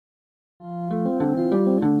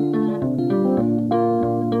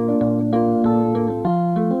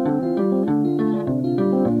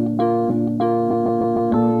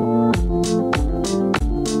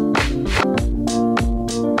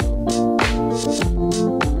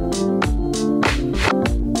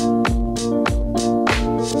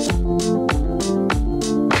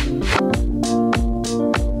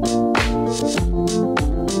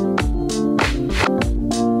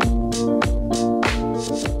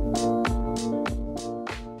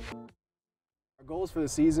Goals for the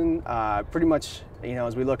season, pretty much,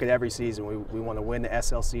 as we look at every season, we want to win the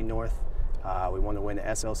SLC North. We want to win the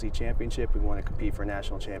SLC championship. We want to compete for a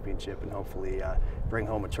national championship and hopefully bring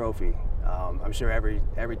home a trophy. I'm sure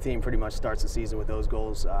every team pretty much starts the season with those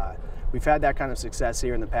goals. We've had that kind of success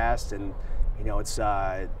here in the past, and it's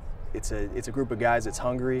a group of guys that's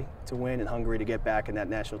hungry to win and hungry to get back in that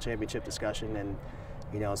national championship discussion. And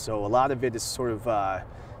so a lot of it is sort of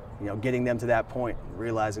getting them to that point,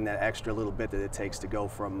 realizing that extra little bit that it takes to go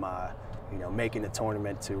from making the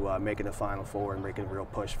tournament to making the Final Four and making a real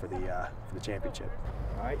push for the championship.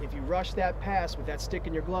 All right, if you rush that pass with that stick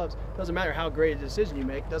in your gloves, doesn't matter how great a decision you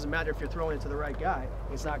make, doesn't matter if you're throwing it to the right guy,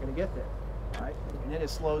 it's not going to get there. All right, and then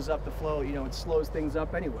it slows up the flow. It slows things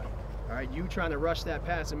up anyway. All right, you trying to rush that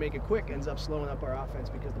pass and make it quick ends up slowing up our offense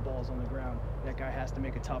because the ball's on the ground. That guy has to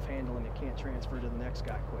make a tough handle and it can't transfer to the next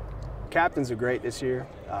guy quick. Captains are great this year.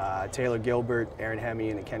 Taylor Gilbert, Aaron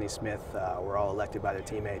Hemian, and Kenny Smith were all elected by their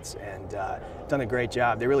teammates and done a great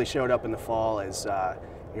job. They really showed up in the fall as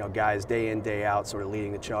guys day in, day out, sort of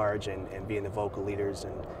leading the charge and being the vocal leaders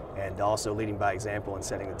and also leading by example and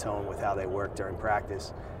setting the tone with how they work during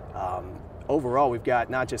practice. Overall, we've got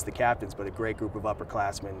not just the captains, but a great group of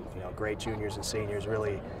upperclassmen, great juniors and seniors,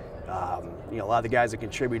 really, a lot of the guys that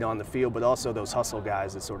contribute on the field, but also those hustle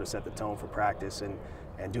guys that sort of set the tone for practice and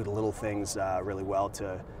do the little things really well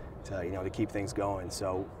to keep things going.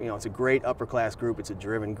 So, it's a great upper class group. It's a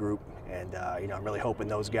driven group, and I'm really hoping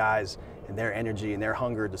those guys and their energy and their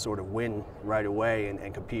hunger to sort of win right away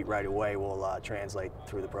and compete right away will translate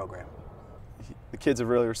through the program. The kids have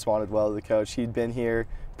really responded well to the coach. He'd been here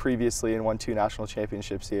previously and won 2 national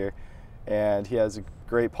championships here, and he has a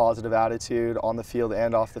great positive attitude on the field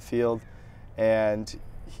and off the field, and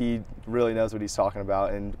he really knows what he's talking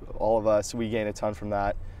about, and all of us, we gain a ton from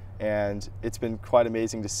that. And it's been quite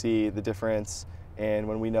amazing to see the difference in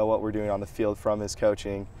when we know what we're doing on the field from his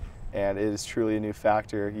coaching, and it is truly a new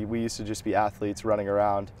factor. We used to just be athletes running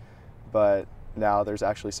around, but now there's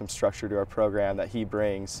actually some structure to our program that he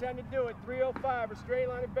brings. Time to do it, 305, we're straight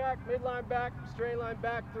line it back, midline back, straight line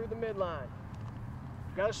back through the midline.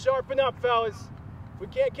 Gotta sharpen up, fellas. If we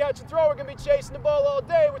can't catch and throw, we're gonna be chasing the ball all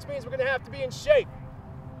day, which means we're gonna have to be in shape.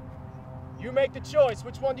 You make the choice.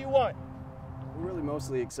 Which one do you want? We're really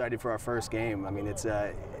mostly excited for our first game. I mean,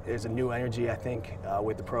 there's a new energy, I think,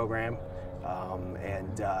 with the program,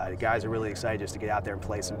 and the guys are really excited just to get out there and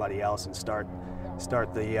play somebody else and start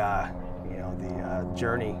the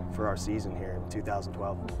journey for our season here in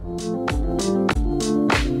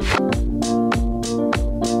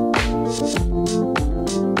 2012.